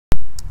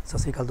सत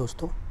श्री अकाल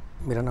दोस्तों,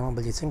 मेरा नाम है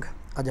बलजीत सिंह।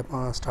 अज आप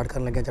स्टार्ट कर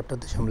लगे चैप्टर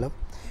दशमलव।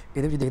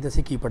 ये देखते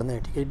असीं की पढ़ना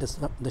है। ठीक है,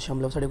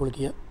 दशमलव साढ़े कोल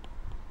की है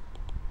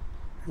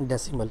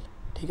डेसीमल।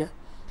 ठीक है,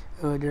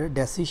 जो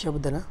डेसी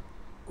शब्द है ना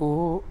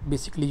वो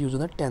बेसिकली यूज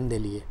होता 10 के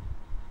लिए।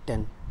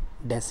 10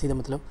 डेसी का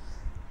मतलब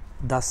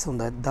 10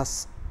 होंदा है।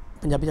 10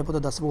 पंजाबी आप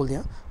 10 बोलते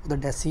हैं, वह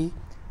डेसी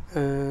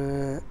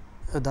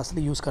 10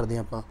 लिए यूज़ करते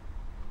हैं आप,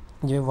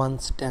 जिमें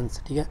वंस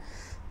टेंस। ठीक है,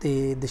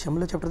 तो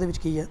दशमलव चैप्टर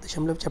की है।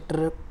 दशमलव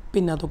चैप्टर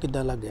भिन्ना तो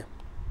किद्दां अलग है,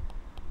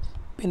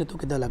 भिन्न तो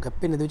किद्दां अलग है।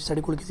 भिन्न दे विच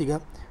साडे कोल की सीगा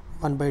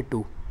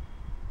 1/2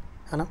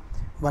 है ना।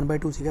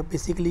 1/2 सीगा।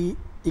 बेसिकली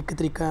एक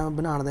तरीका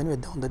बनाने का इन्हूं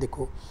इदां हुंदा,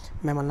 देखो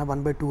मैं मान ला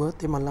 1/2 है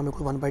तो मान ला मेरे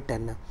को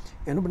 1/10 है।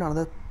 इन्हूं बनाने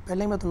का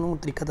पहले ही मैं तुहानूं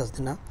तरीका दस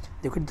दिना।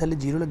 देखो थल्ले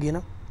 0 लगी है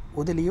ना,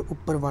 वो लिए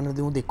उपर 1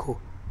 दूँ, देखो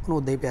उन्होंने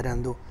उदा ही पिया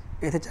रहन दो।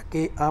 इत्थे चक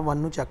के आ 1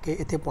 नूं चक के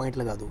इत्थे पॉइंट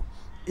लगा दो।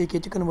 ये किह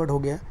च कन्वर्ट हो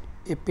गया,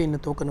 ये भिन्न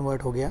तो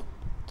कन्वर्ट हो गया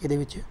किहदे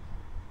विच,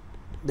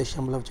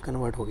 दशमलव च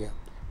कन्वर्ट हो गया।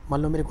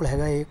 मान लो मेरे को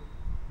हैगा ये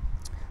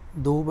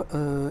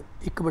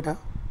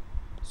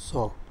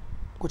 1/100,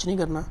 कुछ नहीं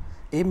करना।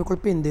 ये मेरे को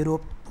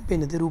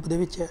भिन्न के रूप दे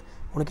विच है।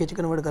 हुण किह च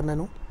कन्वर्ट करना,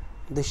 इनू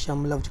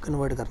दशमलव च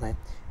कन्वर्ट करना है।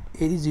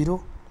 यदी 0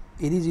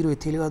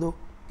 इत्थे लगा दो,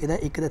 यदा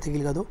 1 इत्थे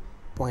लगा दो,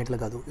 पॉइंट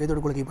लगा दो। ये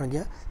तुहाडे कोल की बन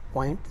गया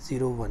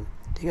 0.01।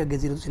 ठीक है, अगे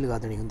 0 तुसीं लगा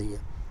देनी हुंदी है,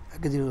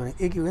 अगे 0 लगानी।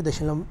 ये की हो गया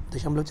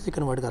दशमलव च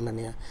कन्वर्ट कर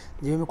लैंदे आ।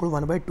 जिवें मेरे कोल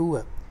 1/2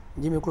 है,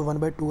 जे मेरे को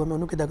 1/2 है, मैं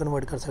उन्होंने किद्दां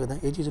कन्वर्ट कर सकदा,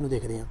 ये चीज़ नूं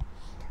देखदे हां।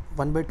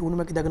 1/2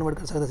 मैं किद्दां कन्वर्ट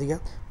कर सकदा सीगा,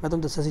 मैं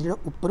तुहानूं दस्सिया सी, जिहड़ा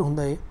उपर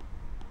हुंदा है,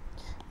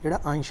 जिहड़ा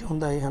अंश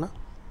हुंदा है ना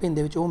भिन्न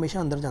दे विच, वो हमेशा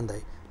अंदर जांदा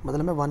है।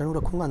 मतलब मैं 1 नूं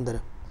रखूँगा अंदर,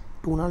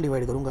 2 नाल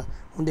डिवाइड करूँगा।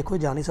 हुण देखो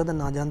जा नहीं सकदा,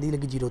 ना जांदी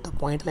लगी 0, तो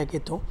पॉइंट लैके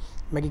इत्थों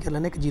मैं की कर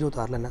लैना, एक 0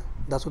 उतार लैना।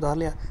 10 उतार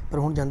लिया, पर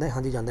हुण जांदा है,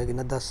 हाँ जी जांदा है।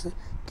 कितना 10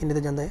 किन्ने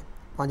ते जांदा है,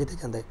 5 ते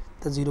जांदा है,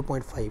 तो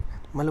 0.5।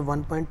 मतलब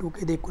 1.2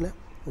 किहदे इक्वल है,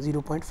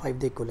 0.5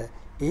 के इक्वल है।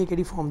 ये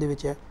किहड़ी फॉर्म दे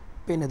विच है,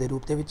 भिन्न के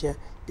रूप दे विच है।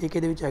 ये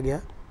किहदे विच आ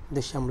गया,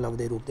 दशमलव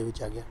के रूप दे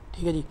विच आ गया।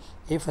 ठीक है जी,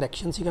 ये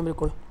फ्रैक्शन सीगा मेरे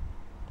कोल,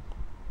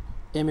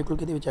 ये मेरे को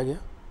किहदे विच आ गया,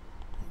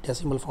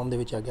 डेसीमल फॉर्म दे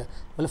विच आ गया।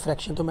 मतलब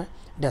फ्रैक्शन तो मैं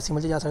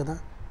डेसीमल जा सकदा,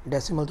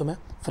 डेसीमल तो मैं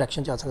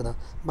फ्रैक्शन आ सकदा।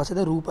 बस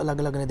ये रूप अलग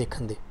अलग ने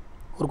देखने दे,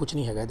 और कुछ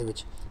नहीं है ये।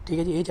 ठीक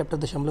है जी, ये चैप्टर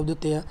दशमलव के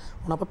उत्ते आ।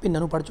 हुण आपां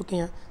भिन्नां नूं पढ़ चुके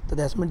हैं, तो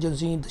 10 मिनट जो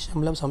तुसीं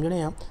दशमलव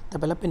समझने आ, तो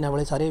पहले भिन्नां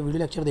वाले सारे वीडियो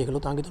लैक्चर देख लो,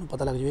 ताकि तुहानूं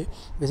पता लग जाए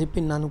भी असीं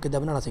भिन्नां नूं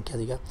किद्दां बनाना सीखिया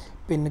सीगा।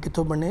 भिन्न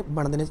कित्थों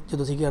बनते हैं, जो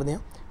असीं करते हैं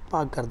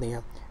भाग करते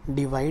हैं।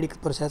 डिवाइड एक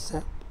प्रोसैस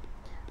है,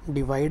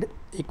 डिवाइड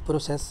एक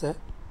प्रोसैस है।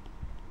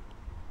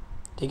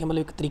 ठीक है, मतलब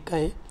एक तरीका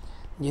है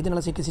जिहदे नाल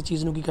असीं किसी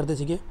चीज़ नूं की करते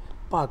सीगे,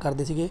 भाग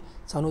करते सीगे।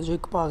 सानूं जो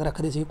एक भाग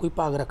रखते सीगे, कोई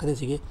भाग रखते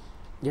सीगे,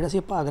 जिहड़ा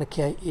असीं भाग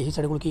रखिया है, यही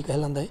साडे कोल की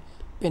कहलांदा है,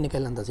 भिन्न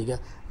कहलांदा सीगा।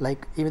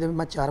 लाइक इवें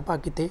मैं 4 भाग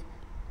कीते,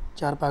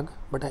 4 भाग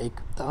बटा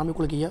 1, तो आ मेरे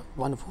कोल की है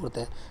 1/4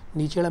 है।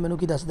 नीचे वाला मैनूं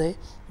की दसदा है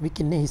भी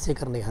किन्ने हिस्से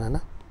करने हैं, है ना,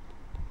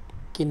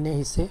 किन्ने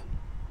हिस्से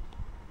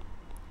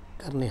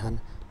करने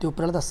हैं। तो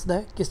उपर वाला दसदा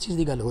है किस चीज़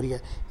की गल हो रही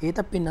है। ये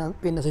तो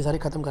भिन्न असीं सारे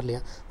खत्म कर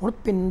लिया। हुण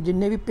भिन्न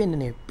जिन्ने भी भिन्न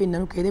ने, भिन्नां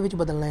नूं किहदे विच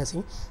बदलना है,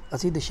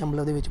 असीं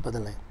दशमलव दे विच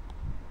बदलना है।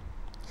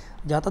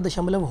 ਜਾਂ ਤਾਂ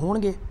दशमलव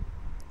होणगे,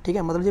 ठीक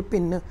है, मतलब जे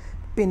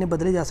भिन्न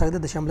बदले जा सकते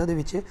दशमलव दे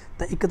विच,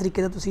 तो एक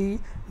तरीके दा तुसीं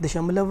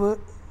दशमलव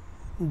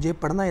जे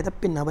पढ़ना है तो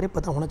भिन्नां बारे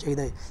पता होना चाहिए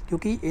है,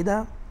 क्योंकि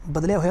इहदा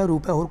बदलिया होया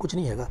रूप है, होर कुछ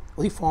नहीं हैगा,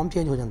 उसदी फॉर्म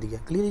चेंज हो जाती है।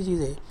 क्लीयर ये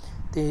चीज़ है।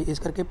 तो इस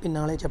करके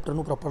भिन्नां वाले चैप्टर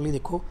नूं प्रॉपरली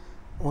देखो,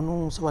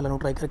 उन्होंने सवालों नूं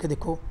ट्राई करके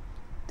देखो,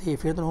 तो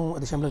फिर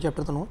तुहानूं दशमलव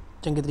चैप्टर तुहानूं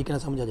चंगे तरीके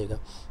नाल समझ आ जाएगा।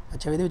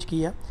 अच्छा, इहदे विच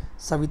की है,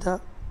 सविता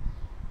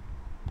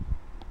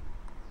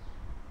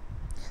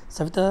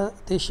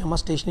तो शमा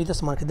स्टेशनरी का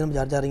समान खरीदण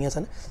बाजार जा रही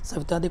सन।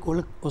 सविता के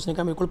कोल, उसने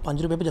कहा मेरे को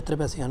 5 रुपये 75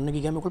 पैसे हैं। उन्होंने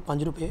कहा मेरे को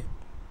 5 रुपये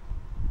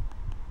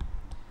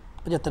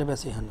 75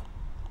 पैसे हैं।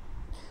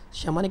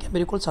 शमा ने कहा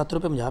मेरे को 7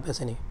 रुपये 50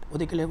 पैसे ने। वो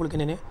किले को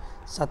किन्ने ने,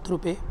 7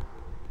 रुपये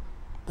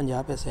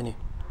 50 पैसे ने।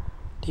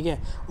 ठीक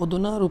है, वो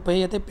दोनों रुपये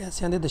या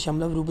पैसों के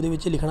दशमलव रूप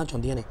के लिखना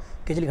चाहदियाँ ने,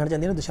 कि लिखना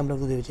चाहदियाँ ने दशमलव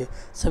रूप के।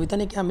 सविता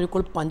ने कहा मेरे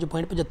को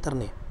 5.75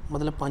 ने,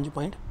 मतलब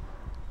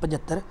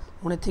 5.75।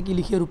 हुण इत्थे की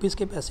लिखिए रुपीज़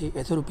के पैसे,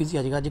 इत्थे रुपीज़ ही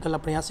आ जाएगा। अजकल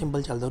अपने आ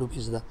सिंबल चलता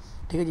रुपीज़ का।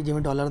 ठीक है जी,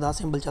 जिवें डॉलर का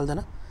सिंबल चलता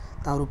ना,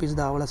 तो रुपीज़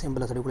का वाला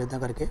सिंबल है साडे कोल। इदां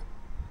करके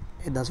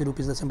इदां असीं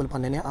रुपीज़ का सिंबल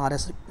पाने ने,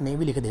 RS नहीं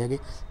भी लिखते हैं,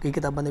 कई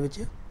किताबों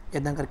के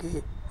इदां करके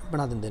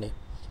बना देंगे ने।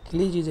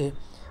 क्लीयर चीज़ है।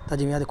 तो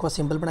जिवें आ देखो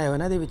सिंबल बनाया हुआ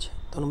ना, ये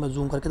तुहानूं मैं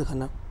जूम करके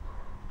दिखाना।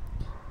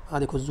 आ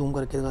देखो जूम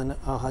करके दिखाना,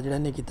 आह जिहड़ा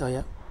इन्हें कीता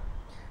होया,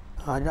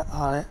 आ जिहड़ा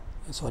आर है,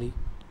 सॉरी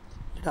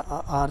जिहड़ा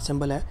आर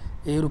सिंबल है,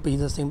 ये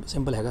रुपीज़ का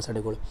सिंबल हैगा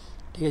साडे कोल।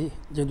 ठीक है जी,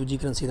 जो दूजी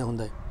करंसी का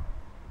हुंदा है,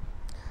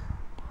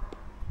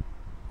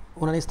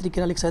 उन्होंने इस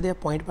तरीके लिख सकते हैं,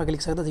 पॉइंट पा के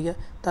लिख सकता है।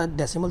 तो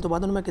डेसीमल तो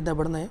बाद मैं किद्दां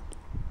पढ़ना है,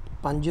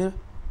 5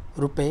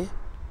 रुपये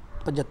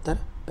 75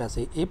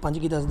 पैसे। ये 5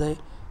 की दसदा है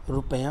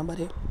रुपयों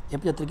बारे, ये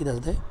 75 की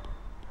दसदा है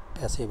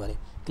पैसे बारे।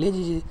 क्लीयर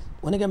जी।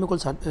 उन्हें कहा मेरे को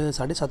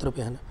 7.5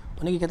 रुपये हैं।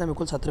 उन्हें कहता मेरे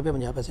को 7 रुपये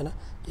 50 पैसे ना,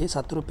 ये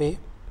 7 रुपये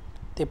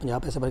तो 50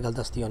 पैसे बारे गल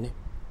दसती उन्हें।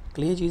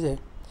 क्लीयर चीज़ है।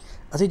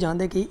 असीं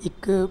जानते कि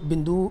एक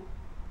बिंदु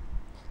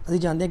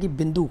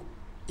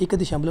एक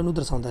दशमलव नूं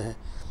दर्शाता है।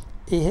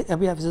 यह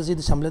अभी असीं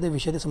दशमलव के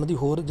विषय के संबंधी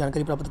होर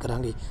जानकारी प्राप्त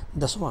करांगे।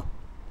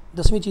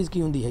 10वीं चीज़ की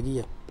होंदी हैगी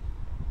है,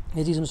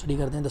 ਇਹ ਚੀਜ਼ ਨੂੰ ਸਟੱਡੀ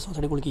ਕਰਦੇ ਹਾਂ। ਦਸਵਾਂ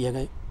ਸਾਡੇ ਕੋਲ ਕੀ ਹੈਗਾ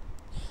ਹੈ।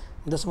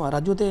 ਦਸਵਾਂ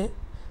ਰਾਜੂ ਅਤੇ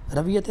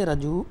ਰਵੀ ਅਤੇ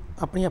ਰਾਜੂ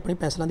ਆਪਣੀ ਆਪਣੀ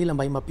ਪੈਨਸਲਾਂ ਦੀ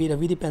ਲੰਬਾਈ ਮਾਪੀ।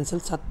 ਰਵੀ ਦੀ ਪੈਨਸਲ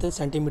 7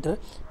 ਸੈਂਟੀਮੀਟਰ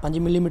 5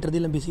 ਮਿਲੀਮੀਟਰ ਦੀ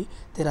ਲੰਬੀ ਸੀ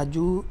ਅਤੇ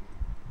ਰਾਜੂ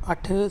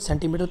 8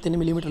 ਸੈਂਟੀਮੀਟਰ 3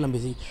 ਮਿਲੀਮੀਟਰ ਲੰਬੀ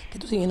ਸੀ। ਕਿ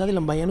ਤੁਸੀਂ ਇਹਨਾਂ ਦੀ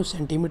ਲੰਬਾਈਆਂ ਨੂੰ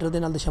ਸੈਂਟੀਮੀਟਰ ਦੇ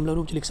ਨਾਲ ਦਸ਼ਮਲਵ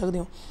ਰੂਪ 'ਚ ਲਿਖ ਸਕਦੇ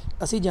ਹੋ।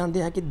 ਅਸੀਂ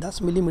ਜਾਣਦੇ ਹਾਂ ਕਿ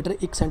 10 ਮਿਲੀਮੀਟਰ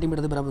 1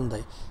 ਸੈਂਟੀਮੀਟਰ ਦੇ ਬਰਾਬਰ ਹੁੰਦਾ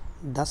ਹੈ।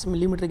 10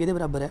 ਮਿਲੀਮੀਟਰ ਕਿਹਦੇ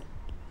ਬਰਾਬਰ ਹੈ?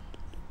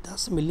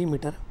 10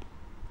 ਮਿਲੀਮੀਟਰ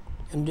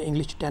ਇਹਨੂੰ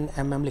ਇੰਗਲਿਸ਼ 'ਚ 10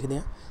 mm ਲਿਖਦੇ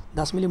ਹਾਂ।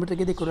 10 ਮਿਲੀਮੀਟਰ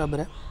ਕਿਹਦੇ ਬਰਾਬਰ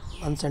ਹੈ?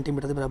 1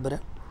 ਸੈਂਟੀਮੀਟਰ ਦੇ ਬਰਾਬਰ ਹੈ।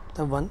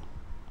 ਤਾਂ 1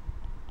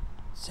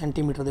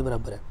 ਸੈਂਟੀਮੀਟਰ ਦੇ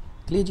ਬਰਾਬਰ ਹੈ।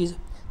 ਕਲੀਅਰ ਚੀਜ਼।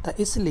 ਤਾਂ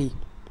ਇਸ ਲਈ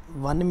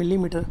 1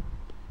 ਮਿਲੀਮੀਟਰ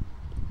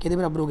ਕਿਹਦੇ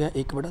ਬਰਾਬਰ ਹੋ ਗਿਆ?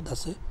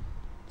 1/10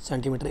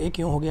 ਸੈਂਟੀਮੀਟਰ। ਇਹ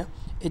ਕਿਉਂ ਹੋ ਗਿਆ?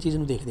 ਇਹ ਚੀਜ਼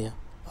ਨੂੰ ਦੇਖਦੇ ਹਾਂ।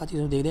 ਆਹ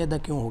ਚੀਜ਼ ਨੂੰ ਦੇਖਦੇ ਹਾਂ ਇੱਦਾਂ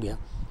ਕਿਉਂ ਹੋ ਗਿਆ।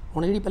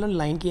 ਹੁਣ ਜਿਹੜੀ ਪਹਿਲਾਂ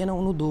ਲਾਈਨ ਕੀ ਹੈ ਨਾ,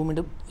 ਉਹਨੂੰ 2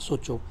 ਮਿੰਟ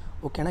ਸੋਚੋ।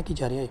 ਉਹ ਕਹਿਣਾ ਕੀ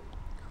ਚਾਹ ਰਿਹਾ ਹੈ?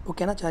 ਉਹ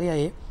ਕਹਿਣਾ ਚਾਹ ਰਿਹਾ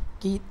ਹੈ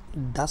ਕਿ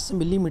 10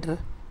 ਮਿਲੀਮੀਟਰ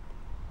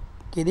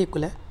ਕਿਹਦੇ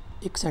ਇਕੁਅਲ ਹੈ?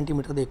 1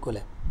 ਸੈਂਟੀਮੀਟਰ ਦੇ ਇਕੁਅਲ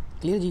ਹੈ।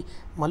 ਕਲੀਅਰ ਜੀ।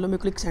 ਮੰਨ ਲਓ ਮੇਰੇ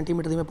ਕੋਲ 1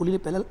 ਸੈਂਟੀਮੀਟਰ ਦੀ ਮੈਂ ਪੂਰੀ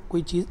ਪਹਿਲਾਂ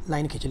ਕੋਈ ਚੀਜ਼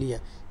ਲਾਈਨ ਖਿੱਚ ਲਈ ਹੈ।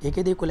 ਇਹ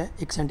ਕਿਹਦੇ ਇਕੁਅਲ ਹੈ?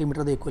 1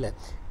 ਸੈਂਟੀਮੀਟਰ ਦੇ ਇਕੁਅਲ ਹੈ।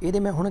 ਇਹਦੇ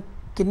ਮੈਂ ਹੁਣ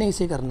ਕਿੰਨੇ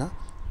ਹਿੱਸੇ ਕਰਨਾ?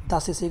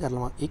 10 ਹਿੱਸੇ ਕਰ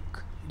ਲਵਾਂ। 1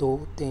 2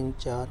 3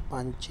 4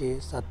 5 6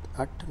 7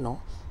 8 9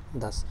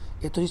 10।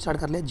 ਇੱਥੋਂ ਜੀ ਸਟਾਰਟ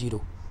ਕਰ ਲਿਆ 0।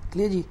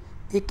 ਕਲੀਅਰ ਜੀ।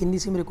 ਇਹ ਕਿੰਨੀ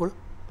ਸੀ ਮੇਰੇ ਕੋਲ?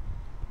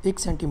 1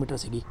 ਸੈਂਟੀਮੀਟਰ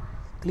ਸੀਗੀ।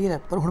 ਕਲੀਅਰ ਹੈ।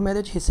 ਪਰ ਹੁਣ ਮੈਂ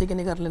ਇਹਦੇ ਵਿੱਚ ਹਿੱਸੇ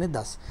ਕਿੰਨੇ ਕਰ ਲੈਣੇ?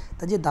 10।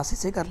 ਤਾਂ ਜੇ 10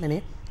 ਹਿੱਸੇ ਕਰ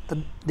ਲੈਣੇ ਤਾਂ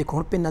ਦੇਖੋ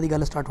ਹੁਣ ਪਿੰਨਾਂ ਦੀ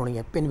ਗੱਲ ਸਟਾਰਟ ਹੋਣੀ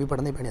ਹੈ। ਪਿੰਨ ਵੀ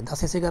ਪੜ੍ਹਨੇ ਪੈਣੇ।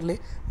 10 ਹਿੱਸੇ ਕਰ ਲਏ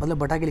ਮਤਲਬ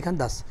ਬਟਾ ਕੀ ਲਿਖਾਂ?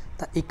 10।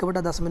 ਤਾਂ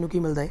 1/10 ਮੈਨੂੰ ਕੀ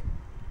ਮਿਲਦਾ ਹੈ?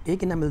 ਇਹ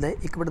ਕਿੰਨਾ ਮਿਲਦਾ ਹੈ?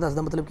 1/10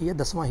 ਦਾ ਮਤਲਬ ਕੀ ਹੈ?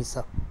 10ਵਾਂ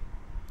ਹਿੱਸਾ।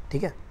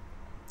 ਠੀਕ ਹੈ।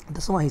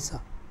 10ਵਾਂ ਹਿੱਸਾ।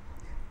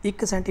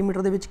 1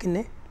 ਸੈਂਟੀਮੀਟਰ ਦੇ ਵਿੱਚ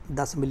ਕਿੰਨੇ?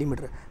 10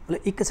 ਮਿਲੀਮੀਟਰ।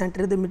 ਮਤਲਬ 1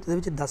 ਸੈਂਟੀਮੀਟਰ ਦੇ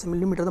ਵਿੱਚ 10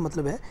 ਮਿਲੀਮੀਟਰ ਦਾ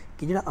ਮਤਲਬ ਹੈ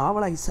ਕਿ ਜਿਹੜਾ ਆਹ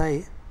ਵਾਲਾ ਹਿੱਸਾ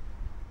ਹੈ,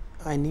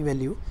 ਇੰਨੀ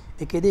ਵੈਲਿਊ,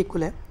 ਇਹ ਕਿਹਦੇ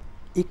ਇਕੁਅਲ ਹੈ?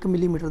 1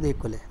 ਮਿਲੀਮੀਟਰ ਦੇ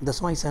ਇਕੁਅਲ ਹੈ।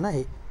 10ਵਾਂ ਹਿੱਸਾ ਨਾ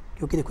ਇਹ,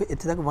 ਕਿਉਂਕਿ ਦੇਖੋ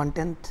ਇੱਥੇ ਤੱਕ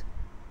 1/10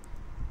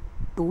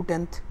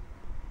 2/10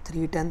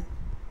 3/10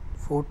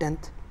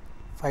 4/10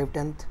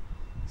 5/10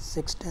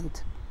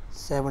 6/10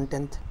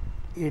 7/10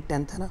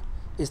 8/10 ਹੈ ਨਾ।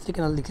 ਇਸ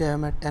ਤਰੀਕੇ ਨਾਲ ਲਿਖਿਆ ਹੋਇਆ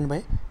ਮੈਂ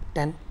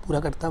 10/10 ਪੂਰਾ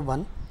ਕਰਤਾ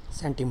 1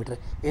 ਸੈਂਟੀਮੀਟਰ।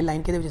 ਇਹ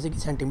ਲਾਈਨ ਕਿਹਦੇ ਵਿੱਚ ਸੀਗੀ?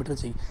 ਸੈਂਟੀਮੀਟਰ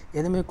ਸੀ।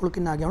 ਇਹਦੇ ਮੇਰੇ ਕੋਲ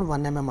ਕਿੰਨਾ ਆ ਗਿਆ? ਹੁਣ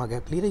 1 mm ਆ ਗਿਆ।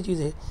 ਕਲੀਅਰ ਇਹ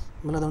ਚੀਜ਼। ਇਹ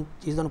ਮਤਲਬ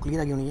ਚੀਜ਼ ਤੁਹਾਨੂੰ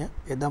ਕਲੀਅਰ ਆ ਗਈ ਹੋਣੀ ਹੈ।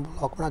 ਇੱਦਾਂ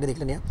ਬਲੌਕ ਬਣਾ ਕੇ ਦੇਖ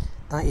ਲੈਂਦੇ ਹਾਂ।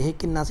 ਤਾਂ ਇਹ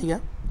ਕਿੰਨਾ ਸੀਗਾ?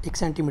 1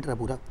 ਸੈਂਟੀਮੀਟਰ ਆ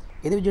ਪੂਰਾ।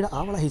 ਇਹਦੇ ਵਿੱਚ ਜਿਹੜਾ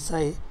ਆਹ ਵਾਲਾ ਹਿੱਸਾ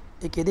ਹੈ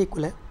ਇਹ ਕਿਹਦੇ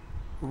ਇਕੁਅਲ ਹੈ?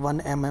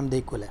 1 mm ਦੇ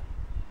ਇਕੁਅਲ ਹੈ।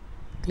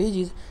 ਕਲੀਅਰ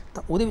ਚੀਜ਼।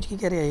 ਤਾਂ ਉਹਦੇ ਵਿੱਚ ਕੀ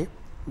ਕਹਿ ਰਿਹਾ ਇਹ?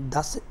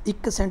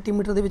 1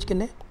 ਸੈਂਟੀਮੀਟਰ ਦੇ ਵਿੱਚ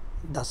ਕਿੰਨੇ?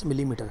 10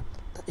 ਮਿਲੀਮੀਟਰ।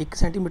 ਤਾਂ 1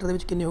 ਸੈਂਟੀਮੀਟਰ ਦੇ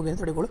ਵਿੱਚ ਕਿੰਨੇ ਹੋ ਗਏ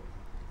ਤੁਹਾਡੇ ਕੋਲ?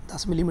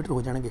 10 ਮਿਲੀਮੀਟਰ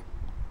ਹੋ ਜਾਣਗੇ।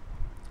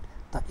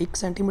 ਤਾਂ 1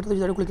 ਸੈਂਟੀਮੀਟਰ ਦੇ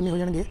ਵਿੱਚ ਤੁਹਾਡੇ ਕੋਲ ਕਿੰਨੇ ਹੋ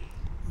ਜਾਣਗੇ?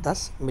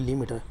 10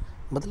 ਮਿਲੀਮੀਟਰ।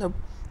 ਮਤਲਬ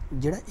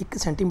ਜਿਹੜਾ 1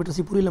 ਸੈਂਟੀਮੀਟਰ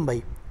ਸੀ ਪੂਰੀ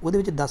ਲੰਬਾਈ, ਉਹਦੇ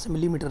ਵਿੱਚ 10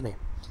 ਮਿਲੀਮੀਟਰ ਨੇ।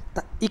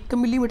 ਤਾਂ 1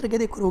 ਮਿਲੀਮੀਟਰ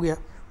ਕਿਹਦੇ ਇਕੁਅਲ ਹੋ ਗਿਆ?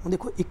 ਹੁਣ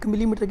ਦੇਖੋ 1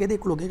 ਮਿਲੀਮੀਟਰ ਕਿਹਦੇ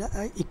ਇਕੁਅਲ ਹੋ ਗਿਆ?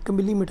 ਇਹ 1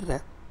 ਮਿਲੀਮੀਟਰ ਹੈ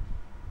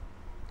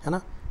ਨਾ।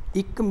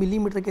 1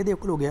 ਮਿਲੀਮੀਟਰ ਕਿਹਦੇ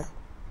ਇਕੁਅਲ ਹੋ ਗਿਆ?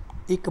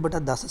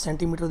 1/10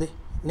 ਸੈਂਟੀਮੀਟਰ ਦੇ।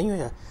 ਨਹੀਂ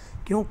ਹੋਇਆ,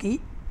 ਕਿਉਂਕਿ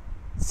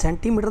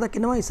ਸੈਂਟੀਮੀਟਰ ਦਾ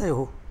ਕਿੰਨਵਾਂ ਹਿੱਸਾ ਹੈ?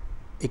 ਉਹ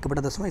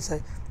 1/10ਵਾਂ ਹਿੱਸਾ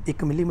ਹੈ।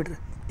 1 ਮਿਲੀਮੀਟਰ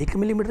 1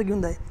 ਮਿਲੀਮੀਟਰ ਕੀ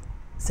ਹੁੰਦਾ ਹੈ?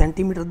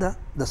 ਸੈਂਟੀਮੀਟਰ ਦਾ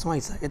 10ਵਾਂ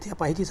ਹਿੱਸਾ। ਇੱਥੇ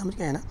ਆਪਾਂ ਇਹ ਚੀਜ਼ ਸਮਝ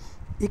ਕੇ ਆਏ ਨਾ।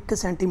 1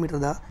 ਸੈਂਟੀਮੀਟਰ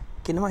ਦਾ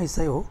ਕਿੰਨਵਾਂ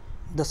ਹਿੱਸਾ ਹੈ? ਉਹ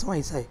 10ਵਾਂ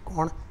ਹਿੱਸਾ ਹੈ।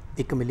 ਕੌਣ?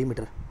 1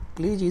 ਮਿਲੀਮੀਟਰ।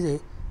 ਕਲੀਅਰ ਚੀਜ਼ ਹੈ।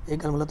 ਇਹ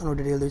ਗੱਲ ਮਤਲਬ ਤੁਹਾਨੂੰ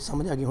ਡਿਟੇਲ ਦੇ ਵਿੱਚ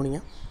ਸਮਝ ਆ ਗਈ ਹੋਣੀ ਆ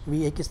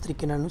ਵੀ ਇਹ ਕਿਸ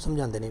ਤਰੀਕੇ ਨਾਲ ਇਹਨੂੰ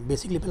ਸਮਝਾਉਂਦੇ ਨੇ।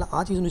 ਬੇਸਿਕਲੀ ਪਹਿਲਾਂ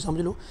ਆਹ ਚੀਜ਼ ਨੂੰ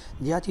ਸਮਝ ਲਓ।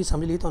 ਜੇ ਆਹ ਚੀਜ਼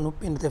ਸਮਝ ਲਈ ਤੁਹਾਨੂੰ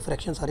ਭਿੰਨ ਅਤੇ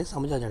ਫਰੈਕਸ਼ਨ ਸਾਰੇ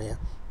ਸਮਝ ਆ ਜਾਣੇ ਆ।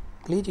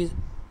 ਕਲੀਅਰ ਚੀਜ਼।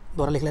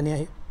 ਦੁਬਾਰਾ ਲਿਖ ਲੈਂਦੇ ਆ।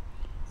 ਇਹ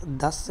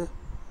 10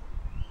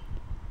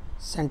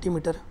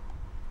 ਸੈਂਟੀਮੀਟਰ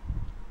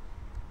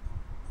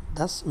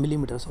 10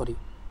 ਮਿਲੀਮੀਟਰ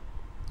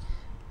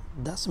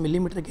 10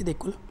 ਮਿਲੀਮੀਟਰ ਕਿਹਦੇ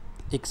ਇਕੁਅਲ?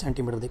 1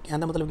 ਸੈਂਟੀਮੀਟਰ ਦੇ। ਕਹਿਣ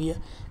ਦਾ ਮਤਲਬ ਕੀ ਹੈ?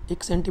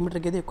 1 ਸੈਂਟੀਮੀਟਰ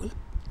ਕਿਹਦੇ ਇਕੁਅਲ?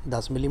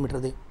 10 ਮਿਲੀਮੀਟਰ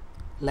ਦੇ।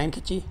 ਲਾਈਨ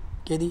ਖਿੱਚੀ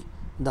ਕਿਹਦੀ?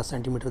 10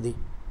 ਸੈਂਟੀਮੀਟਰ ਦੀ।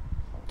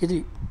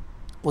 ਕਿਹਦੀ?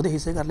 ਉਹਦੇ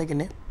ਹਿੱਸੇ ਕਰ ਲਏ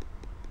ਕਿੰਨੇ?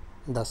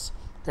 10।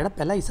 ਜਿਹੜਾ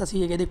ਪਹਿਲਾ ਹਿੱਸਾ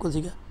ਸੀ ਇਹ ਕਿਹਦੇ ਇਕੁਅਲ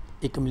ਸੀਗਾ?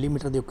 1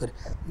 ਮਿਲੀਮੀਟਰ ਦੇ ਉੱਪਰ।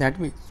 ਦੈਟ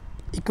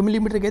ਮੀਨਸ 1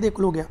 ਮਿਲੀਮੀਟਰ ਕਿਹਦੇ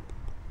ਇਕੁਅਲ ਹੋ ਗਿਆ?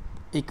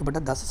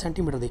 1/10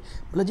 ਸੈਂਟੀਮੀਟਰ ਦੇ।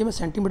 ਮਤਲਬ ਜੇ ਮੈਂ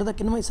ਸੈਂਟੀਮੀਟਰ ਦਾ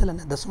ਕਿੰਨਵਾਂ ਹਿੱਸਾ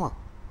ਲੈਣਾ? 10ਵਾਂ।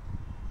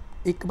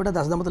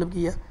 1/10 ਦਾ ਮਤਲਬ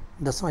ਕੀ ਆ?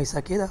 10ਵਾਂ ਹਿੱਸਾ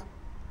ਕਿਹਦਾ?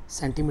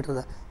 ਸੈਂਟੀਮੀਟਰ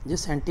ਦਾ। ਜੇ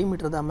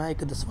ਸੈਂਟੀਮੀਟਰ ਦਾ ਮੈਂ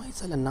 1/10ਵਾਂ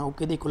ਹਿੱਸਾ ਲੈਣਾ, ਉਹ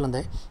ਕਿਹਦੇ ਇਕੁਅਲ ਆਉਂਦਾ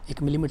ਹੈ?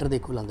 1 ਮਿਲੀਮੀਟਰ ਦੇ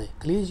ਇਕੁਅਲ ਆਉਂਦਾ ਹੈ।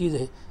 ਕਲੀਅਰ ਚੀਜ਼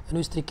ਹੈ। ਇਹਨੂੰ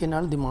ਇਸ ਤਰੀਕੇ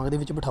ਨਾਲ ਦਿਮਾਗ ਦੇ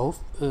ਵਿੱਚ ਬਿਠਾਓ।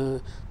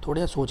 ਥੋੜ੍ਹਾ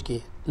ਜਿਹਾ ਸੋਚ ਕੇ,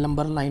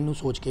 ਨੰਬਰ ਲਾਈਨ ਨੂੰ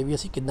ਸੋਚ ਕੇ ਵੀ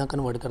ਅਸੀਂ ਕਿੱਦਾਂ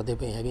ਕਨਵਰਟ ਕਰਦੇ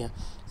ਪਏ ਹੈਗੇ ਹਾਂ।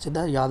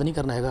 ਸਿੱਧਾ ਯਾਦ ਨਹੀਂ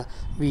ਕਰਨਾ ਹੈਗਾ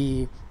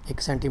ਵੀ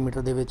 1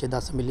 ਸੈਂਟੀਮੀਟਰ ਦੇ ਵਿੱਚ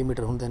 10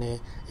 ਮਿਲੀਮੀਟਰ ਹੁੰਦੇ ਨੇ,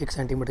 1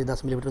 ਸੈਂਟੀਮੀਟਰ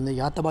 10 ਮਿਲੀਮੀਟਰ ਹੁੰਦੇ।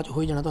 ਯਾਦ ਤਾਂ ਬਾਅਦ 'ਚ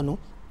ਹੋ ਹੀ ਜਾਣਾ ਤੁਹਾਨੂੰ।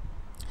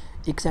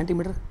 1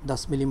 ਸੈਂਟੀਮੀਟਰ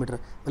 10 ਮਿਲੀਮੀਟਰ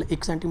ਮਤਲਬ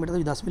 1 ਸੈਂਟੀਮੀਟਰ ਦੇ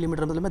ਵਿੱਚ 10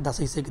 ਮਿਲੀਮੀਟਰ ਮਤਲਬ ਮੈਂ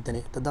 10 ਹਿੱਸੇ ਕੀਤੇ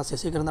ਨੇ। ਤਾਂ 10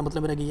 ਹਿੱਸੇ ਕਰਨ ਦਾ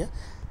ਮਤਲਬ ਮੇਰਾ ਕੀ ਹੈ?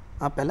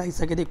 ਆਹ ਪਹਿਲਾ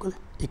ਹਿੱਸਾ ਕਿਹਦੇ ਇਕੁਅਲ?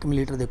 1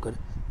 ਮਿਲੀਮੀਟਰ ਦੇ ਇਕੁਅਲ।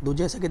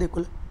 ਦੂਜਾ ਹਿੱਸਾ ਕਿਹਦੇ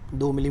ਇਕੁਅਲ?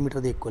 2 ਮਿਲੀਮੀਟਰ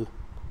ਦੇ ਇਕੁਅਲ।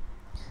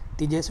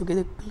 ਤੀਜੇ ਹਿੱਸੇ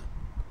ਕਿਹਦੇ ਇਕੁਅਲ?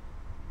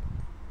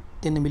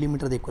 3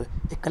 ਮਿਲੀਮੀਟਰ ਦੇ ਇਕੁਅਲ।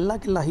 ਇਹ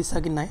ਇਕੱਲਾ ਹਿੱਸਾ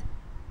ਕਿੰਨਾ ਹੈ?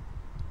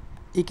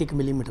 1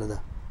 ਮਿਲੀਮੀਟਰ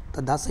ਦਾ।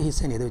 ਤਾਂ 10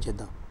 ਹਿੱਸੇ ਨੇ ਇਹਦੇ ਵਿੱਚ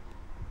ਇੱਦਾਂ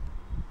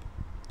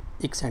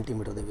 1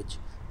 ਸੈਂਟੀਮੀਟਰ ਦੇ ਵਿੱਚ।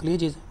 ਕਲੀਅਰ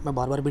ਚੀਜ਼। ਮੈਂ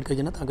ਬਾਰ-ਬਾਰ ਰਿਪੀਟ ਕਰੀ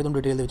ਜਾਂਦਾ ਤਾਂ ਕਿ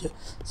ਤੁਹਾਨੂੰ ਡਿਟੇਲ ਦੇ ਵਿੱਚ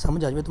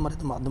ਸਮਝ ਆ ਜਾਵੇ, ਤੁਹਾਡੇ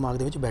ਦਿਮਾਗ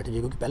ਦੇ ਵਿੱਚ ਬੈਠ ਜਾਵੇ।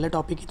 ਕਿਉਂਕਿ ਪਹਿਲਾ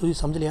ਟੌਪਿਕ ਹੀ ਤੁਸੀਂ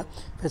ਸਮਝ ਲਿਆ,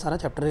 ਫਿਰ ਸਾਰਾ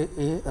ਚੈਪਟਰ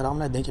ਇਹ ਆਰਾਮ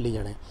ਨਾਲ ਇੱਦਾਂ ਹੀ ਚੱਲੀ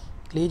ਜਾਣਾ ਹੈ।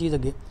 ਕਲੀਅਰ ਚੀਜ਼।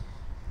 ਅੱਗੇ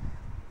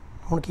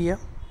ਹੁਣ ਕੀ ਆ?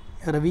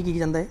 ਰਵੀ ਕੀ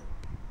ਜਾਂਦਾ ਹੈ?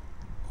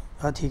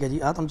 ਠੀਕ ਹੈ ਜੀ।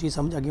 ਆਹ ਤੁਹਾਨੂੰ ਚੀਜ਼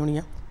ਸਮਝ ਆ ਗਈ ਹੋਣੀ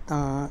ਆ।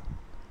 ਤਾਂ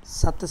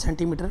 7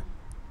 ਸੈਂਟੀਮੀਟਰ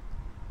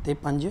ਅਤੇ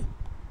 5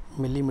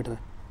 ਮਿਲੀਮੀਟਰ।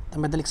 ਤਾਂ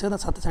ਮੈਂ ਇੱਦਾਂ ਲਿਖ ਸਕਦਾ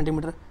 7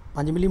 ਸੈਂਟੀਮੀਟਰ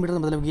 5 ਮਿਲੀਮੀਟਰ ਦਾ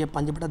ਮਤਲਬ ਕੀ ਹੈ?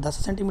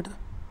 5/10 ਸੈਂਟੀਮੀਟਰ।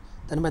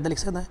 ਤੈਨੂੰ ਮੈਂ ਇੱਦਾਂ ਲਿਖ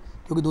ਸਕਦਾ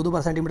ਕਿਉਂਕਿ 2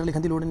 ਬਾਰ ਸੈਂਟੀਮੀਟਰ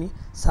ਲਿਖਣ ਦੀ ਲੋੜ ਨਹੀਂ।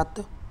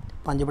 7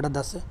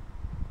 5/10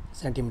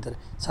 ਸੈਂਟੀਮੀਟਰ।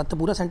 7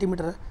 ਪੂਰਾ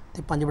ਸੈਂਟੀਮੀਟਰ ਹੈ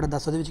ਅਤੇ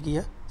 5/10 ਉਹਦੇ ਵਿੱਚ ਕੀ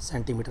ਆ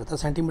ਸੈਂਟੀਮੀਟਰ। ਤਾਂ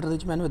ਸੈਂਟੀਮੀਟਰ ਦੇ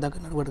ਵਿੱਚ ਮੈਂ ਇਹਨੂੰ ਇੱਦਾਂ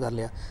ਕਨਵਰਟ ਕਰ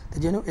ਲਿਆ। ਅਤੇ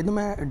ਜੇ ਇਹਨੂੰ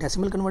ਮੈਂ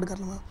ਡੈਸੀਮਲ ਕਨਵਰਟ ਕਰ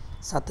ਲਵਾਂ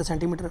 7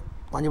 ਸੈਂਟੀਮੀਟਰ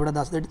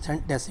 5/10 ਦੇ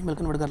ਡੈਸੀਮਲ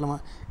ਕਨਵਰਟ ਕਰ ਲਵਾਂ,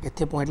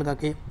 ਇੱਥੇ ਪੁਆਇੰਟ ਲਗਾ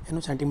ਕੇ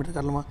ਇਹਨੂੰ ਸੈਂਟੀਮੀਟਰ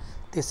ਕਰ ਲਵਾਂ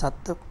ਅਤੇ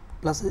 7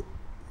 ਪਲੱਸ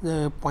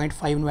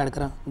 0.5 ਨੂੰ ਐਡ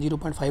ਕਰਾਂ,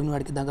 0.5 ਨੂੰ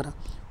ਐਡ ਕਿੱਦਾਂ ਕਰਾਂ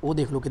ਉਹ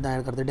ਦੇਖ ਲਓ ਕਿੱਦਾਂ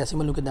ਐਡ ਕਰਦੇ,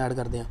 ਡੈਸੀਮਲ ਨੂੰ ਕਿੱਦਾਂ ਐਡ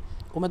ਕਰਦੇ ਆ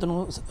ਉਹ ਮੈਂ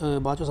ਤੁਹਾਨੂੰ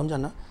ਬਾਅਦ 'ਚੋਂ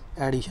ਸਮਝਾਉਣਾ।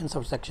 ਐਡੀਸ਼ਨ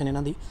ਸਬਸੈਕਸ਼ਨ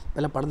ਇਹਨਾਂ ਦੀ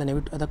ਪਹਿਲਾਂ ਪੜ੍ਹ ਲੈਂਦੇ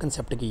ਵੀ ਇਹਦਾ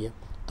ਕੰਸੈਪਟ ਕੀ ਹੈ।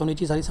 ਤੁਹਾਨੂੰ ਇਹ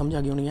ਚੀਜ਼ ਸਾਰੀ ਸਮਝ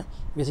ਆ ਗਈ ਹੋਣੀ ਆ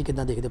ਵੀ ਅਸੀਂ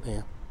ਕਿੱਦਾਂ ਦੇਖਦੇ ਪਏ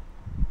ਹਾਂ।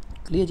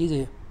 ਕਲੀਅਰ ਚੀਜ਼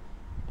ਇਹ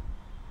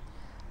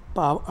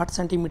ਭਾਵ 8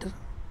 ਸੈਂਟੀਮੀਟਰ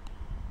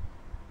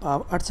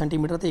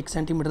ਅਤੇ 1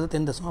 ਸੈਂਟੀਮੀਟਰ ਦਾ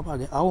 3/10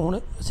 ਭਾਗ ਹੈ। ਆਓ ਹੁਣ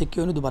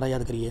ਸਿੱਕਿਓ ਇਹਨੂੰ ਦੁਬਾਰਾ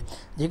ਯਾਦ ਕਰੀਏ।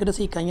 ਜੇਕਰ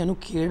ਅਸੀਂ ਇਕਾਈਆਂ ਨੂੰ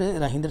ਖੇਡ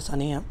ਰਾਹੀਂ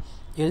ਦਰਸਾਉਂਦੇ ਹਾਂ,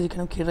 ਜੇ ਅਸੀਂ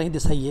ਨੂੰ ਖੇਡ ਰਾਹੀਂ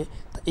ਦਰਸਾਈਏ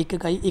ਤਾਂ ਇੱਕ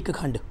ਇਕਾਈ ਇੱਕ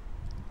ਖੰਡ।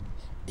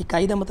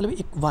 ਇਕਾਈ ਦਾ ਮਤਲਬ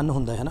ਇੱਕ 1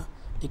 ਹੁੰਦਾ ਹੈ ਨਾ,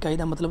 ਇਕਾਈ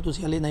ਦਾ ਮਤਲਬ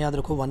ਤੁਸੀਂ ਹਾਲੇ ਨਾ ਯਾਦ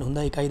ਰੱਖੋ 1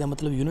 ਹੁੰਦਾ। ਇਕਾਈ ਦਾ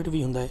ਮਤਲਬ ਯੂਨਿਟ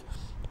ਵੀ ਹੁੰਦਾ ਹੈ,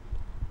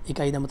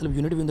 ਇਕਾਈ ਦਾ ਮਤਲਬ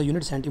ਯੂਨਿਟ ਵੀ ਹੁੰਦਾ,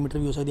 ਯੂਨਿਟ ਸੈਂਟੀਮੀਟਰ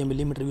ਵੀ ਹੋ ਸਕਦੀ ਹੈ,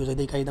 ਮਿਲੀਮੀਟਰ ਵੀ ਹੋ ਸਕਦੀ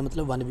ਹੈ। ਇਕਾਈ ਦਾ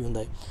ਮਤਲਬ 1 ਵੀ ਹੁੰਦਾ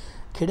ਹੈ।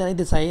 ਖੇਡਾਂ ਰਾਹੀਂ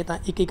ਦਰਸਾਏ ਤਾਂ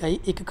ਇੱਕ ਇਕਾਈ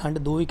ਇੱਕ ਖੰਡ,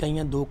 2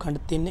 ਇਕਾਈਆਂ 2 ਖੰਡ,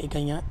 3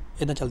 ਇਕਾਈਆਂ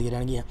ਇੱਦਾਂ ਚੱਲਦੀਆਂ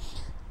ਰਹਿਣਗੀਆਂ।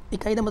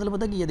 ਇਕਾਈ ਦਾ ਮਤਲਬ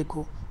ਪਤਾ ਕੀ ਹੈ,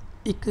 ਦੇਖੋ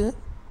ਇੱਕ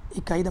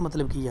ਇਕਾਈ ਦਾ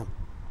ਮਤਲਬ ਕੀ ਆ,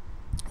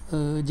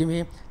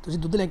 ਜਿਵੇਂ ਤੁਸੀਂ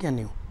ਦੁੱਧ ਲੈ ਕੇ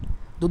ਆਉਂਦੇ ਹੋ,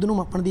 ਦੁੱਧ ਨੂੰ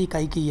ਮਾਪਣ ਦੀ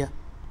ਇਕਾਈ ਕੀ ਆ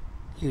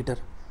ਲੀਟਰ।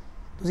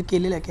 ਤੁਸੀਂ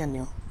ਕੇਲੇ ਲੈ ਕੇ ਆਉਂਦੇ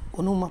ਹੋ,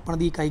 ਉਹਨੂੰ ਮਾਪਣ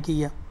ਦੀ ਇਕਾਈ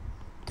ਕੀ ਆ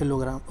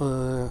ਕਿਲੋਗ੍ਰਾਮ,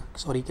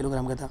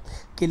 ਕਿਲੋਗ੍ਰਾਮ ਕਹਿੰਦਾ।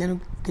 ਕੇਲਿਆਂ ਨੂੰ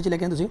ਕਿਹ 'ਚ ਲੈ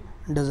ਕੇ ਆਉਂਦੇ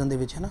ਤੁਸੀਂ ਡਜ਼ਨ ਦੇ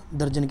ਵਿੱਚ ਹੈ ਨਾ,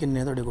 ਦਰਜਨ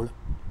ਕਿੰਨੇ ਆ ਤੁਹਾਡੇ ਕੋਲ,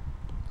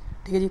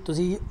 ਠੀਕ ਹੈ ਜੀ।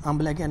 ਤੁਸੀਂ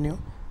ਅੰਬ ਲੈ ਕੇ ਆਉਂਦੇ ਹੋ,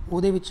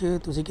 ਉਹਦੇ ਵਿੱਚ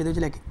ਤੁਸੀਂ ਕਿਹਦੇ ਵਿੱਚ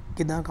ਲੈ ਕੇ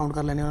ਕਿੱਦਾਂ ਕਾਊਂਟ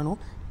ਕਰ ਲੈਂਦੇ ਹੋ ਉਹਨਾਂ ਨੂੰ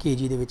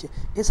kg ਦੇ ਵਿੱਚ।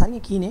 ਇਹ ਸਾਰੀਆਂ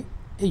ਕੀ ਨੇ,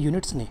 ਇਹ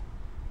ਯੂਨਿਟਸ ਨੇ।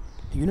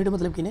 ਯੂਨਿਟ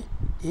ਮਤਲਬ ਕੀ ਨੇ,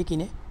 ਇਹ ਕੀ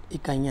ਨੇ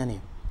ਇਕਾਈਆਂ ਨੇ।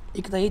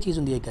 ਇੱਕ ਤਾਂ ਇਹ ਚੀਜ਼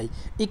ਹੁੰਦੀ ਹੈ ਇਕਾਈ।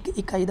 ਇੱਕ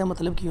ਇਕਾਈ ਦਾ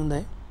ਮਤਲਬ ਕੀ ਹੁੰਦਾ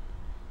ਹੈ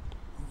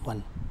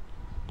 1,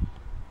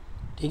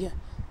 ਠੀਕ ਹੈ।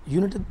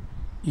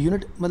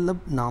 ਯੂਨਿਟ ਮਤਲਬ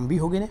ਨਾਮ ਵੀ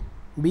ਹੋ ਗਏ ਨੇ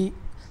ਵੀ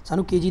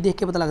ਸਾਨੂੰ kg ਦੇਖ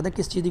ਕੇ ਪਤਾ ਲੱਗਦਾ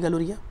ਕਿਸ ਚੀਜ਼ ਦੀ ਗੱਲ ਹੋ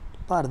ਰਹੀ ਹੈ,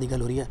 ਭਾਰ ਦੀ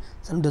ਗੱਲ ਹੋ ਰਹੀ ਹੈ।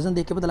 ਸਾਨੂੰ ਡਜ਼ਨ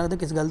ਦੇਖ ਕੇ ਪਤਾ ਲੱਗਦਾ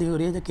ਕਿਸ ਗੱਲ ਦੀ ਹੋ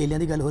ਰਹੀ ਹੈ, ਜਾਂ ਕੇਲਿਆਂ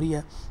ਦੀ ਗੱਲ ਹੋ ਰਹੀ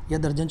ਹੈ, ਜਾਂ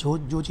ਦਰਜਨ 'ਚ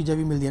ਜੋ ਚੀਜ਼ਾਂ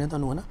ਵੀ ਮਿਲਦੀਆਂ ਨੇ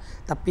ਤੁਹਾਨੂੰ ਹੈ ਨਾ।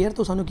 ਤਾਂ ਪੇਅਰ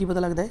ਤੋਂ ਸਾਨੂੰ ਕੀ ਪਤਾ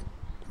ਲੱਗਦਾ ਹੈ,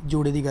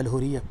 ਜੋੜੇ ਦੀ ਗੱਲ ਹੋ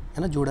ਰਹੀ ਹੈ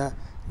ਨਾ,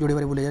 ਜੋੜੇ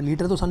ਬਾਰੇ ਬੋਲਿਆ। ਜਾਂ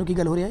ਲੀਟਰ ਤੋਂ ਸਾਨੂੰ ਕੀ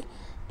ਗੱਲ ਹੋ ਰਹੀ ਹੈ,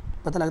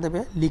 ਪਤਾ ਲੱਗਦਾ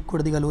ਪਿਆ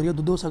ਲਿਕੁਇਡ ਦੀ ਗੱਲ ਹੋ ਰਹੀ ਹੈ,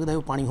 ਦੁੱਧ ਹੋ ਸਕਦਾ ਹੈ,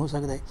 ਉਹ ਪਾਣੀ ਹੋ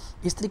ਸਕਦਾ ਹੈ।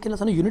 ਇਸ ਤਰੀਕੇ ਨਾਲ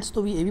ਸਾਨੂੰ ਯੂਨਿਟਸ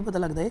ਤੋਂ ਵੀ ਇਹ ਵੀ ਪਤਾ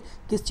ਲੱਗਦਾ ਹੈ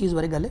ਕਿਸ ਚੀਜ਼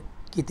ਬਾਰੇ ਗੱਲ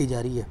ਕੀਤੀ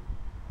ਜਾ ਰਹੀ ਹੈ।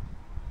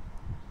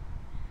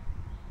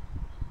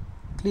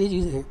 ਕਲੀਅਰ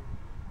ਚੀਜ਼ ਇਹ।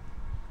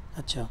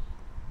 ਅੱਛਾ,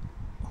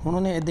 ਹੁਣ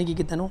ਉਹਨੇ ਇੱਦਾਂ ਕੀ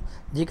ਕੀਤਾ ਨੂੰ,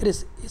 ਜੇਕਰ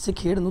ਇਸ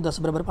ਖੇਡ ਨੂੰ 10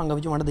 ਬਰਾਬਰ ਭਾਗਾਂ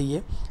ਵਿੱਚ ਵੰਡ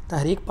ਦਈਏ ਤਾਂ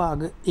ਹਰੇਕ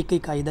ਭਾਗ ਇੱਕ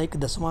ਇਕਾਈ ਦਾ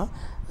 1/10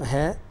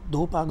 ਹੈ,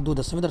 2 ਭਾਗ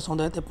 2/10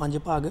 ਦਰਸਾਉਂਦਾ ਹੈ ਅਤੇ 5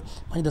 ਭਾਗ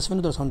 5/10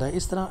 ਨੂੰ ਦਰਸਾਉਂਦਾ ਹੈ।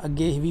 ਇਸ ਤਰ੍ਹਾਂ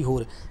ਅੱਗੇ ਵੀ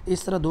ਹੋਰ ਇਸ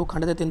ਤਰ੍ਹਾਂ 2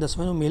 ਖੰਡ ਦੇ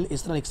 3/10 ਨੂੰ ਮੇਲ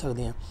ਇਸ ਤਰ੍ਹਾਂ ਲਿਖ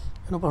ਸਕਦੇ ਹਾਂ।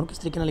 ਇਹਨੂੰ ਆਪਾਂ ਹੁਣ ਕਿਸ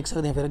ਤਰੀਕੇ ਨਾਲ ਲਿਖ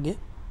ਸਕਦੇ ਹਾਂ, ਫਿਰ ਅੱਗੇ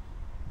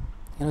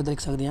ਇਹਨੂੰ ਇੱਦਾਂ ਲਿਖ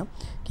ਸਕਦੇ ਹਾਂ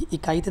ਕਿ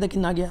ਇਕਾਈ 'ਤੇ ਤਾਂ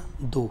ਕਿੰਨਾ ਆ ਗਿਆ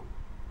 2,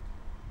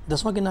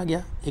 10ਵਾਂ ਕਿੰਨਾ ਆ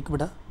ਗਿਆ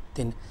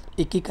 1/3,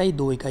 ਇੱਕ ਇਕਾਈ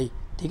 2 ਇਕਾਈ,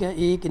 ਠੀਕ ਹੈ।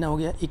 ਇਹ ਕਿੰਨਾ ਹੋ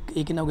ਗਿਆ 1,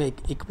 ਇਹ ਕਿੰਨਾ ਹੋ ਗਿਆ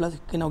 1 ਪਲੱਸ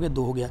ਕਿੰਨਾ ਹੋ ਗਿਆ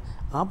 2 ਹੋ ਗਿਆ।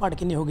 ਆਹ ਭਾਗ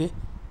ਕਿੰਨੇ ਹੋ ਗਏ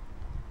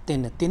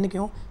 3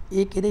 ਕਿਉਂ,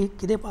 ਇਹ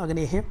ਕਿਹਦੇ ਭਾਗ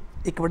ਨੇ, ਇਹ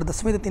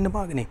 1/10 ਦੇ 3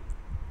 ਭਾਗ ਨੇ,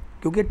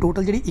 ਕਿਉਂਕਿ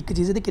ਟੋਟਲ ਜਿਹੜੀ ਇੱਕ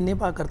ਚੀਜ਼ ਦੇ ਕਿੰਨੇ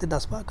ਭਾਗ ਕਰਤੇ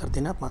 10 ਭਾਗ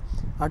ਕਰਤੇ ਨਾ ਆਪਾਂ।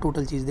 ਆਹ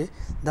ਟੋਟਲ ਚੀਜ਼ ਦੇ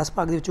 10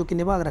 ਭਾਗ ਦੇ ਵਿੱਚੋਂ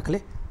ਕਿੰਨੇ ਭਾਗ ਰੱਖ ਲਏ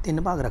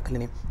 3 ਭਾਗ ਰੱਖ ਲਏ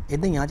ਨੇ।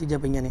 ਇੱਦਾਂ ਹੀ ਆਹ ਚੀਜ਼ਾਂ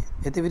ਪਈਆਂ ਨੇ,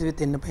 ਇਹਦੇ ਵਿੱਚ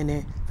 3 ਪਏ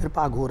ਨੇ, ਫਿਰ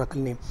ਭਾਗ ਹੋਰ ਰੱਖ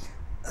ਲਏ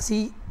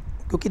ਅਸੀਂ।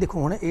 ਕਿਉਂਕਿ ਦੇਖੋ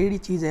ਹੁਣ ਇਹ ਜਿਹੜੀ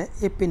ਚੀਜ਼ ਹੈ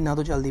ਇਹ ਪਿੰਨਾਂ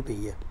ਤੋਂ ਚੱਲਦੀ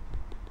ਪਈ ਹੈ।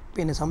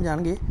 ਪਿੰਨ ਸਮਝ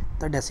ਆਉਣਗੇ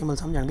ਤਾਂ ਡੈਸੀਮਲ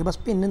ਸਮਝ ਆਉਣਗੇ। ਬਸ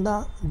ਪਿੰਨ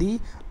ਦੀ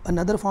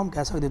ਅਨਦਰ ਫਾਰਮ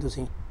ਕਹਿ ਸਕਦੇ ਹੋ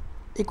ਤੁਸੀਂ,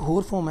 ਇੱਕ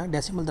ਹੋਰ ਫਾਰਮ ਹੈ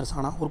ਡੈਸੀਮਲ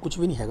ਦਰਸਾਉਣਾ, ਹੋਰ ਕੁਝ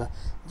ਵੀ ਨਹੀਂ ਹੈਗਾ।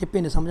 ਜੇ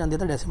ਪਿੰਨ ਸਮਝ ਆਉਂਦੇ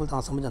ਤਾਂ ਡੈਸੀਮਲ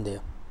ਤਾਂ ਸਮਝ ਆਉਂਦੇ ਆ,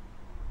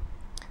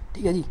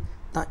 ਠੀਕ ਹੈ ਜੀ।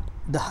 ਤਾਂ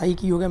ਦਹਾਈ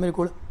ਕੀ ਹੋ ਗਿਆ ਮੇਰੇ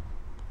ਕੋਲ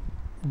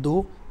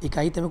 2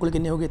 ਇਕਾਈ, ਅਤੇ ਮੇਰੇ ਕੋਲ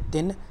ਕਿੰਨੇ ਹੋ ਗਏ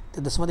 3,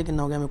 ਅਤੇ 10ਵਾਂ 'ਤੇ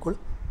ਕਿੰਨਾ ਹੋ ਗਿਆ ਮੇਰੇ ਕੋਲ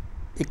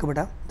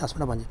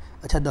 1/10/5।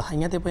 ਅੱਛਾ,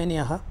 ਦਹਾਈਆਂ 'ਤੇ ਪਏ ਨੇ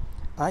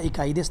ਆਹ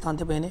ਇਕਾਈ ਦੇ ਸਥਾਨ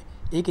 'ਤੇ ਪਏ ਨੇ,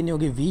 ਇਹ ਕਿੰਨੇ ਹੋ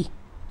ਗਏ 20,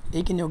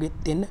 ਇਹ ਕਿੰਨੇ ਹੋ ਗਏ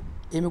 3,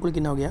 ਇਹ ਮੇਰੇ ਕੋਲ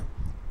ਕਿੰਨਾ ਹੋ ਗਿਆ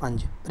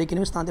 5, ਪਰ ਇਹ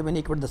ਕਿੰਨੇਵੇਂ ਸਥਾਨ 'ਤੇ ਪਏ ਨੇ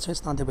 1/10ਵੇਂ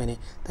ਸਥਾਨ 'ਤੇ ਪਏ ਨੇ।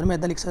 ਤਾਂ ਮੈਂ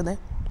ਇੱਦਾਂ ਲਿਖ ਸਕਦਾ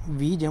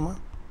 20 ਜਮ੍ਹਾਂ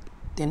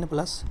 3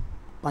 ਪਲੱਸ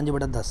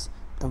 5/10,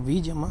 ਤਾਂ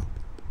 20 ਜਮ੍ਹਾਂ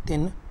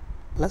 3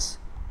 ਪਲੱਸ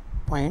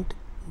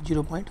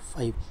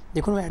 0.5।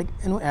 ਦੇਖੋ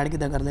ਇਹਨੂੰ ਐਡ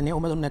ਕਿੱਦਾਂ ਕਰ ਲੈਂਦੇ ਹਾਂ,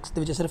 ਉਹ ਮੈਂ ਤੁਹਾਨੂੰ ਨੈਕਸਟ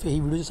ਦੇ ਵਿੱਚ ਸਿਰਫ ਇਹੀ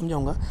ਵੀਡੀਓ 'ਚ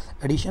ਸਮਝਾਊਂਗਾ,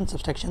 ਐਡੀਸ਼ਨ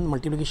ਸਬਸਟ੍ਰੈਕਸ਼ਨ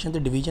ਮਲਟੀਪਲੀਕੇਸ਼ਨ ਅਤੇ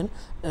ਡਿਵੀਜ਼ਨ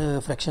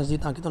ਫਰੈਕਸ਼ਨਸ ਦੀ,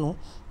 ਤਾਂ ਕਿ ਤੁਹਾਨੂੰ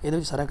ਇਹਦੇ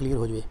ਵਿੱਚ ਸਾਰਾ ਕਲੀਅਰ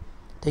ਹੋ ਜਾਵੇ,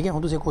 ਠੀਕ ਹੈ।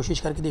 ਹੁਣ ਤੁਸੀਂ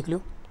ਕੋਸ਼ਿਸ਼ ਕਰਕੇ ਦੇਖ ਲਿਓ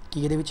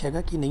ਕਿ ਇਹਦੇ ਵਿੱਚ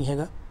ਹੈਗਾ ਕਿ ਨਹੀਂ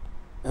ਹੈਗਾ,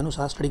 ਇਹਨੂੰ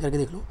ਸਾਰਾ ਸਟੱਡੀ ਕਰਕੇ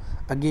ਦੇਖ ਲਓ।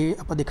 ਅੱਗੇ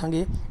ਆਪਾਂ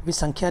ਦੇਖਾਂਗੇ ਵੀ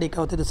ਸੰਖਿਆ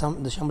ਰੇਖਾ ਉੱਤੇ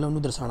ਦਸ਼ਮਲਵ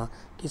ਨੂੰ ਦਰਸਾਉਣਾ,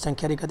 ਕਿ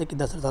ਸੰਖਿਆ ਰੇਖਾ 'ਤੇ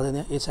ਕਿੱਦਾਂ ਦਰਸਾ ਦਿੰਦੇ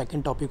ਹਾਂ। ਇਹ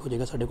ਸੈਕਿੰਡ ਟੌਪਿਕ ਹੋ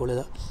ਜਾਏਗਾ ਸਾਡੇ ਕੋਲ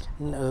ਇਹਦਾ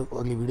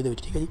ਅਗਲੀ ਵੀਡੀਓ ਦੇ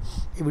ਵਿੱਚ, ਠੀਕ ਹੈ ਜੀ।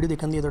 ਇਹ ਵੀਡੀਓ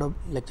ਦੇਖਣ ਲਈ ਤੁਹਾਡਾ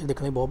ਲੈਕਚਰ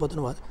ਦੇਖਣ ਲਈ ਬਹੁਤ ਬਹੁਤ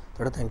ਧੰਨਵਾਦ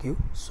ਤੁਹਾਡਾ, ਥੈਂਕ ਯੂ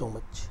ਸੋ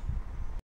ਮਚ।